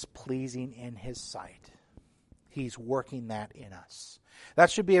 What is pleasing in His sight. He's working that in us. That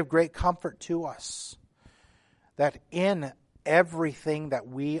should be of great comfort to us. That in everything that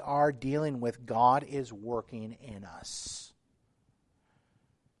we are dealing with, God is working in us.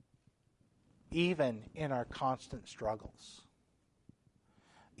 Even in our constant struggles.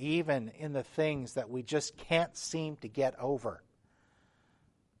 Even in the things that we just can't seem to get over.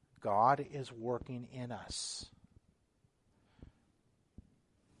 God is working in us.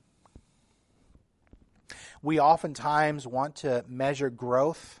 We oftentimes want to measure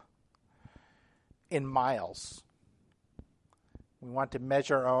growth in miles. We want to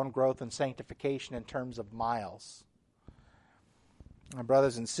measure our own growth and sanctification in terms of miles. My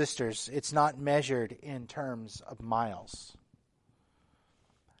brothers and sisters, it's not measured in terms of miles.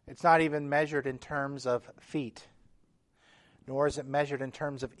 It's not even measured in terms of feet, nor is it measured in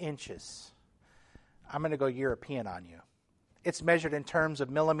terms of inches. I'm going to go European on you. It's measured in terms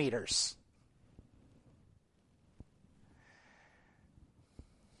of millimeters.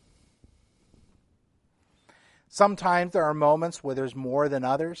 Sometimes there are moments where there's more than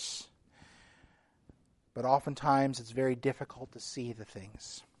others, but oftentimes it's very difficult to see the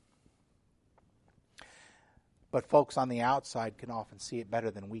things. But folks on the outside can often see it better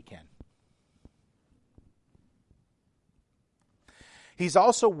than we can. He's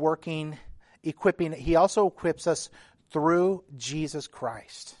also working, he also equips us through Jesus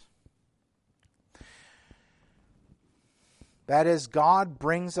Christ. That is, God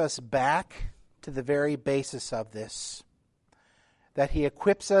brings us back to the very basis of this, that He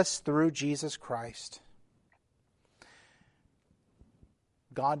equips us through Jesus Christ.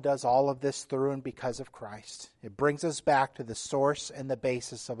 God does all of this through and because of Christ. It brings us back to the source and the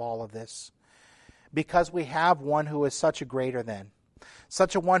basis of all of this. Because we have one who is such a greater than,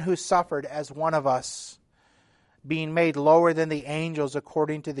 such a one who suffered as one of us, being made lower than the angels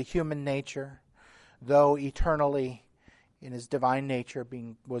according to the human nature, though eternally in His divine nature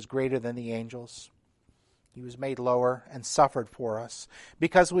was greater than the angels. He was made lower and suffered for us.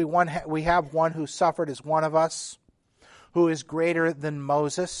 Because we have one who suffered as one of us, who is greater than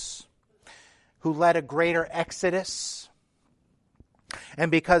Moses, who led a greater exodus.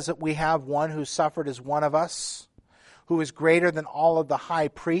 And because we have one who suffered as one of us, who is greater than all of the high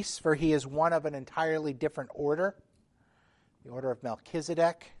priests, for he is one of an entirely different order, the order of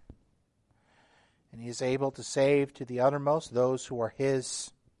Melchizedek. And he is able to save to the uttermost those who are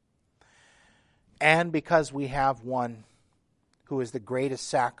his. And because we have one who is the greatest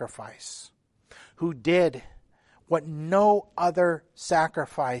sacrifice, who did what no other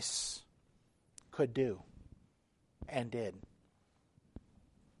sacrifice could do, and did.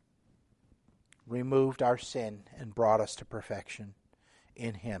 Removed our sin and brought us to perfection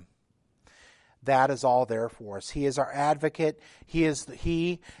in Him. That is all there for us. He is our advocate. He is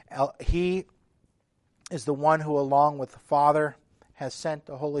the one who, along with the Father, has sent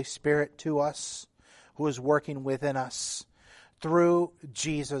the Holy Spirit to us, who is working within us through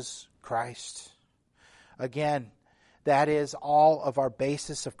Jesus Christ. Again, that is all of our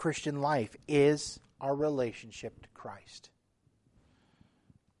basis of Christian life, is our relationship to Christ.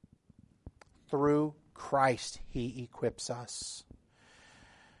 Through Christ, He equips us.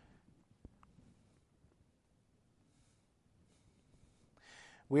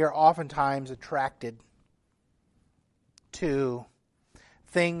 We are oftentimes attracted to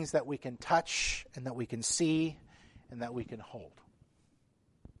things that we can touch and that we can see and that we can hold.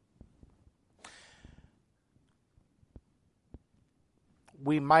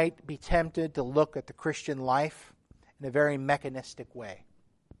 We might be tempted to look at the Christian life in a very mechanistic way.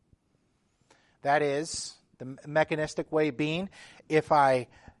 That is, the mechanistic way being, if I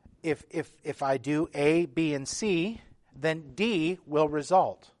do A, B, and C, then D will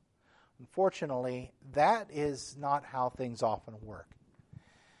result. Unfortunately, that is not how things often work.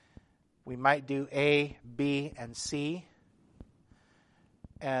 We might do A, B, and C,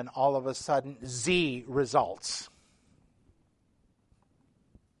 and all of a sudden Z results.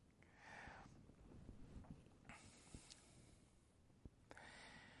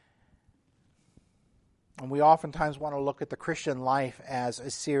 And we oftentimes want to look at the Christian life as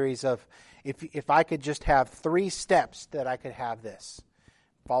a series of, if I could just have 3 steps, that I could have this.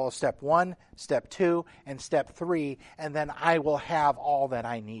 Follow step 1, step 2, and step 3, and then I will have all that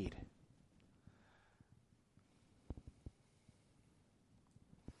I need.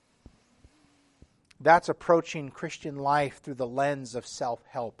 That's approaching Christian life through the lens of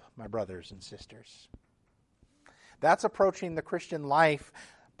self-help, my brothers and sisters. That's approaching the Christian life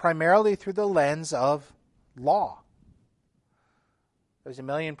primarily through the lens of law. There's a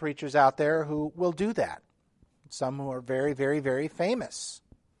million preachers out there who will do that. Some who are very, very, very famous.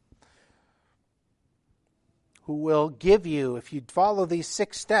 Who will give you, if you follow these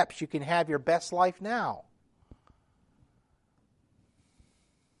 6 steps, you can have your best life now.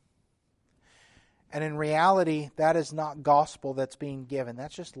 And in reality, that is not gospel that's being given.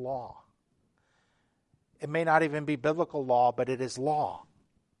 That's just law. It may not even be biblical law, but it is law.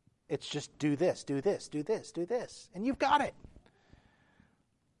 It's just do this, do this, do this, do this. And you've got it.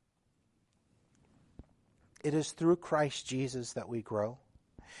 It is through Christ Jesus that we grow.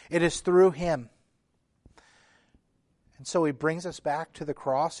 It is through Him. And so He brings us back to the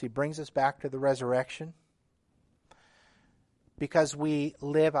cross. He brings us back to the resurrection. Because we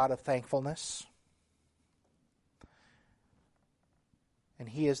live out of thankfulness. And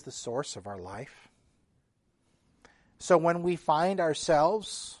He is the source of our life. So when we find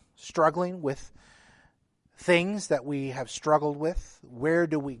ourselves struggling with things that we have struggled with, where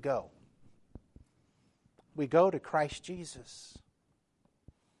do we go? We go to Christ Jesus.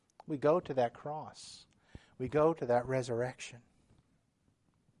 We go to that cross. We go to that resurrection.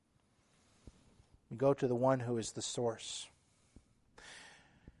 We go to the one who is the source.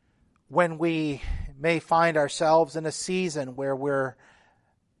 When we may find ourselves in a season where we're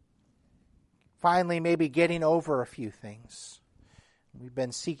finally maybe getting over a few things. We've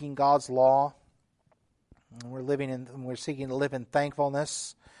been seeking God's law. And we're seeking to live in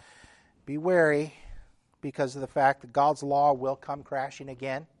thankfulness. Be wary because of the fact that God's law will come crashing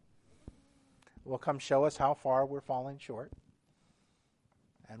again. It will come show us how far we're falling short.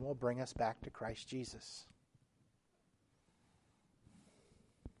 And will bring us back to Christ Jesus.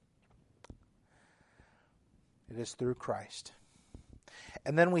 It is through Christ.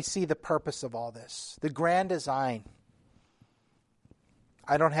 And then we see the purpose of all this, the grand design.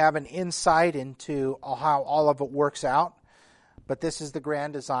 I don't have an insight into how all of it works out, but this is the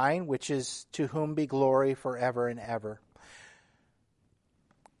grand design, which is to whom be glory forever and ever.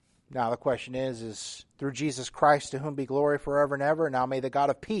 Now the question is through Jesus Christ, to whom be glory forever and ever. Now may the God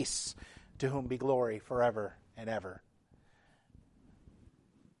of peace, to whom be glory forever and ever.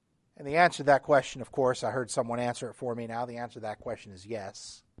 And the answer to that question, of course, I heard someone answer it for me now. The answer to that question is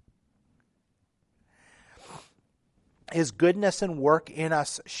yes. His goodness and work in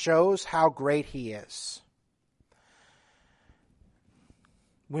us shows how great He is.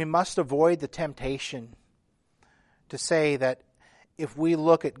 We must avoid the temptation to say that if we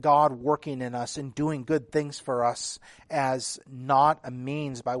look at God working in us and doing good things for us as not a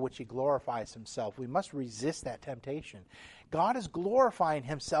means by which He glorifies Himself, we must resist that temptation. God is glorifying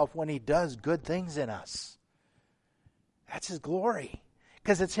Himself when He does good things in us. That's His glory.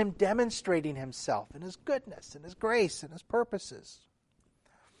 Because it's Him demonstrating Himself and His goodness and His grace and His purposes.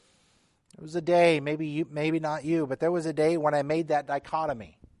 There was a day, maybe not you, but there was a day when I made that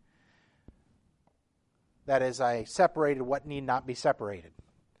dichotomy. That is, I separated what need not be separated.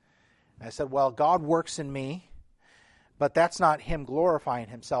 And I said, well, God works in me, but that's not Him glorifying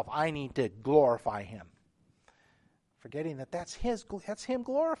Himself. I need to glorify Him. Forgetting that that's Him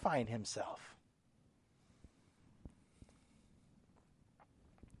glorifying Himself.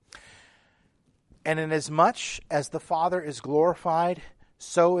 And inasmuch as the Father is glorified,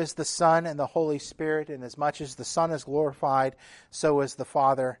 so is the Son and the Holy Spirit. And as much as the Son is glorified, so is the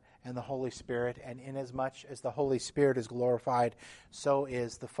Father and the Holy Spirit. And inasmuch as the Holy Spirit is glorified, so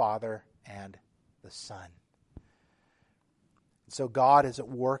is the Father and the Son. So God is at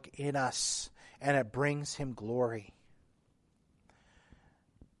work in us, and it brings Him glory.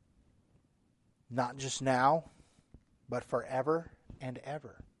 Not just now, but forever and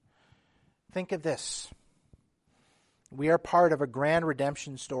ever. Think of this. We are part of a grand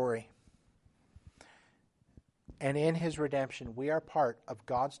redemption story. And in His redemption, we are part of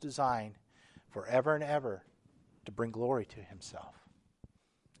God's design forever and ever to bring glory to Himself.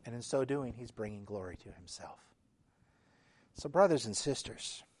 And in so doing, He's bringing glory to Himself. So brothers and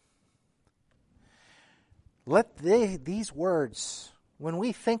sisters, let these words, when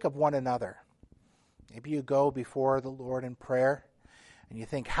we think of one another, maybe you go before the Lord in prayer and you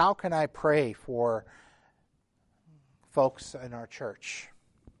think, how can I pray for folks in our church?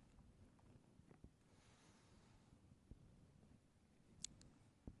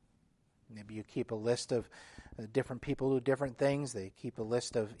 Maybe you keep a list of Different people do different things. They keep a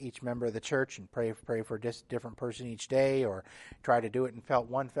list of each member of the church and pray for a different person each day, or try to do it in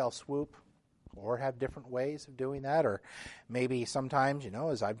one fell swoop, or have different ways of doing that. Or maybe sometimes,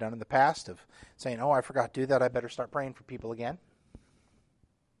 as I've done in the past, of saying, oh, I forgot to do that, I better start praying for people again.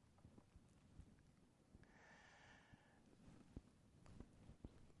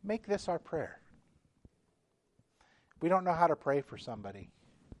 Make this our prayer. We don't know how to pray for somebody,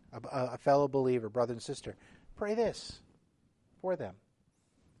 a fellow believer, brother and sister. Pray this for them,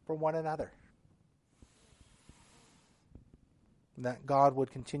 for one another. And that God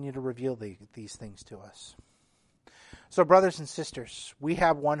would continue to reveal these things to us. So, brothers and sisters, we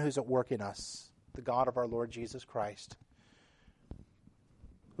have one who's at work in us, the God of our Lord Jesus Christ,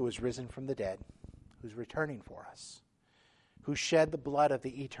 who is risen from the dead, who's returning for us, who shed the blood of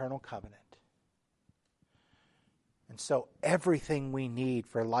the eternal covenant. And so everything we need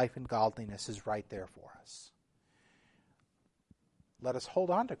for life and godliness is right there for us. Let us hold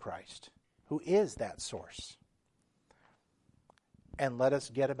on to Christ, who is that source. And let us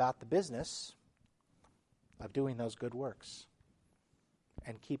get about the business of doing those good works.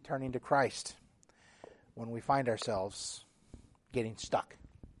 And keep turning to Christ when we find ourselves getting stuck.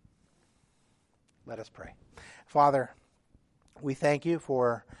 Let us pray. Father, we thank you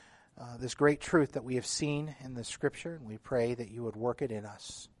for this great truth that we have seen in the Scripture, and we pray that you would work it in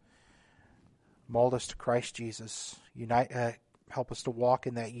us. Mold us to Christ Jesus. Help us to walk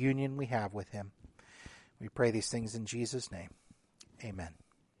in that union we have with him. We pray these things in Jesus' name. Amen.